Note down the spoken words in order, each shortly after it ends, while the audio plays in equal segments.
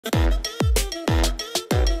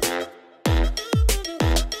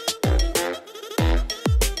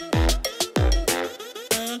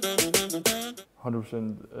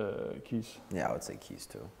100% keys. Yeah, I would say keys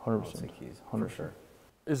too. 100%. I would say keys, 100%. for sure.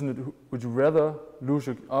 Isn't it, would you rather lose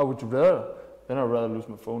your, would you rather, then I'd rather lose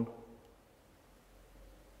my phone.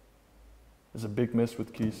 It's a big mess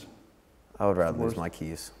with keys. I would rather lose my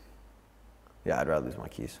keys. Yeah, I'd rather lose my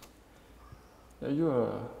keys. Yeah,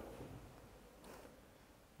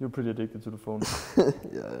 you're pretty addicted to the phone.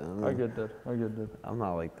 Yeah, I get that. I'm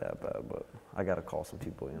not like that bad, but I gotta call some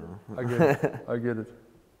people, you know. I get it.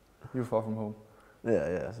 You're far from home.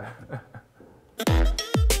 Yeah.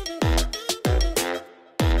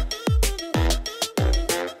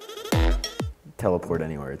 Teleport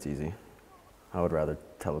anywhere, it's easy. I would rather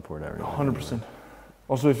teleport everywhere. 100%.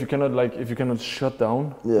 Also, if you cannot shut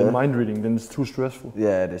down the mind reading, then it's too stressful.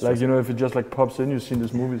 Yeah, it is. Like, you know, if it just like pops in, you've seen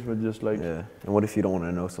these movies where just like. Yeah. And what if you don't want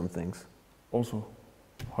to know some things? Also,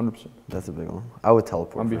 100%. That's a big one. I would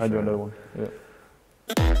teleport. I'm behind you on that one. Yeah.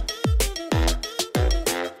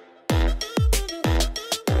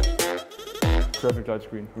 Traffic light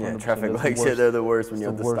screen. Yeah, traffic lights. Yeah, they're the worst when you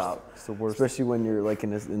have to stop. It's the worst. Especially when you're like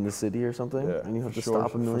in the city or something, and you have to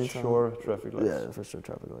stop a million times. For sure, traffic lights. Yeah, for sure,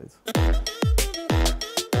 traffic lights.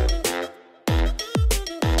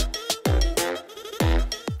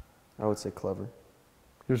 I would say clever.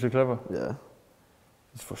 You say clever? Yeah.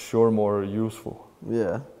 It's for sure more useful.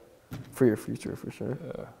 Yeah. For your future, for sure.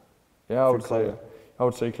 Yeah, I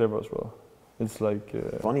would say clever as well. It's like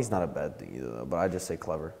funny's not a bad thing either, though, but I just say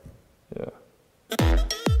clever. Yeah.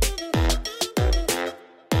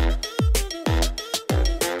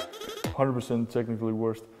 100% technically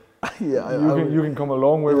worst. Yeah, you can come a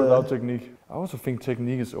long way without technique. I also think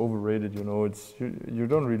technique is overrated. You know, it's you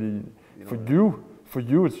don't really for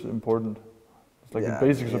you it's important. It's like the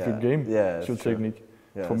basics of your game. Yeah, it's your technique.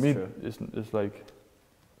 Yeah, for me, it's like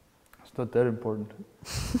it's not that important.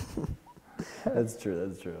 That's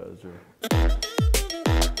true.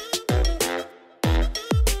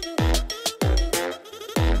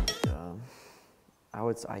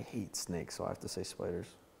 I hate snakes, so I have to say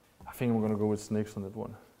spiders. I think I'm gonna go with snakes on that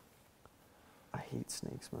one. I hate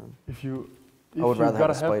snakes, man. I would rather have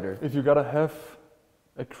a spider. If you gotta have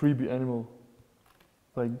a creepy animal,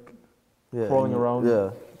 like crawling around,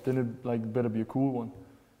 then it like better be a cool one.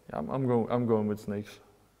 Yeah, I'm going with snakes.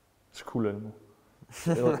 It's a cool animal.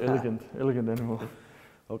 elegant animal.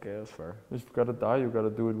 Okay, that's fair. If you gotta die, you gotta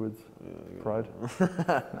do it with pride.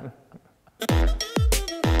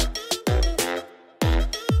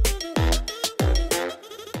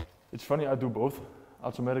 It's funny, I do both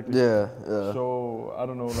automatically. Yeah. So I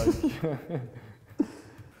don't know, like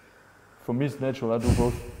for me it's natural. I do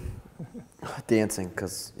both. Dancing,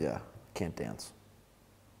 cause can't dance.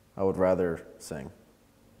 I would rather sing.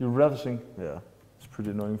 You'd rather sing? Yeah. It's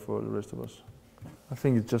pretty annoying for the rest of us. I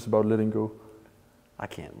think it's just about letting go. I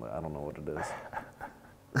can't. I don't know what it is.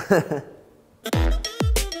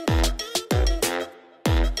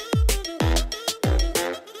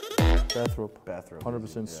 Bathrobe.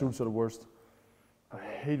 100%. Suits are the worst. I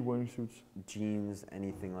hate wearing suits. Jeans,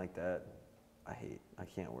 anything like that. I hate. I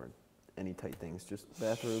can't wear any tight things. Just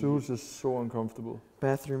bathrobe. Suits is so uncomfortable.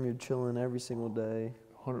 Bathroom, you're chilling every single day.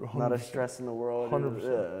 100%. Not a stress in the world. 100%.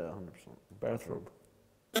 Yeah, 100%. Bathrobe.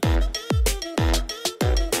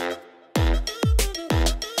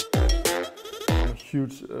 I'm a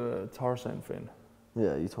huge Tarzan fan.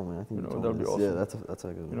 Yeah, you told me. I think that'd be awesome. Yeah, that's a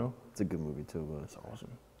good one. You know, it's a good movie too. But it's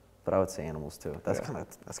awesome. But I would say animals too. That's kind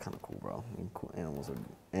of cool, bro. I mean, cool. Animals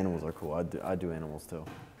are cool. I do animals too.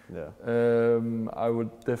 Yeah. I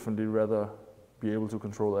would definitely rather be able to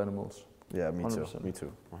control animals. Yeah, me 100%. too. Me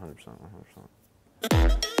too. 100%.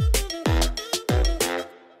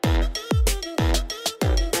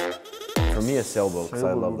 For me, a sailboat, because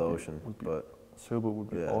I love the ocean. Sailboat would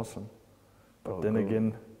be awesome. But then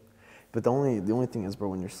again. But the only thing is, bro,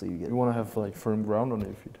 when you're asleep, you want to have like firm ground on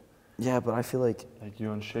your feet. Yeah, but I feel like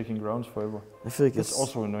you're on shaking grounds forever. I feel like it's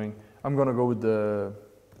also annoying. I'm gonna go with the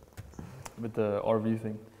RV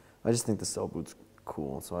thing. I just think the sailboat's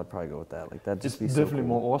cool, so I'd probably go with that. Like that just it's definitely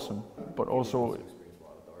more awesome, but also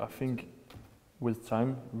I think with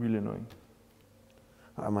time really annoying.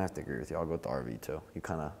 I might have to agree with you. I'll go with the RV too.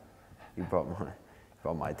 You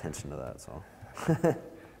brought my attention to that, so.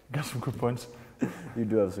 Got some good points. You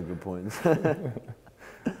do have some good points.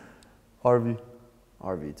 RV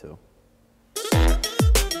too.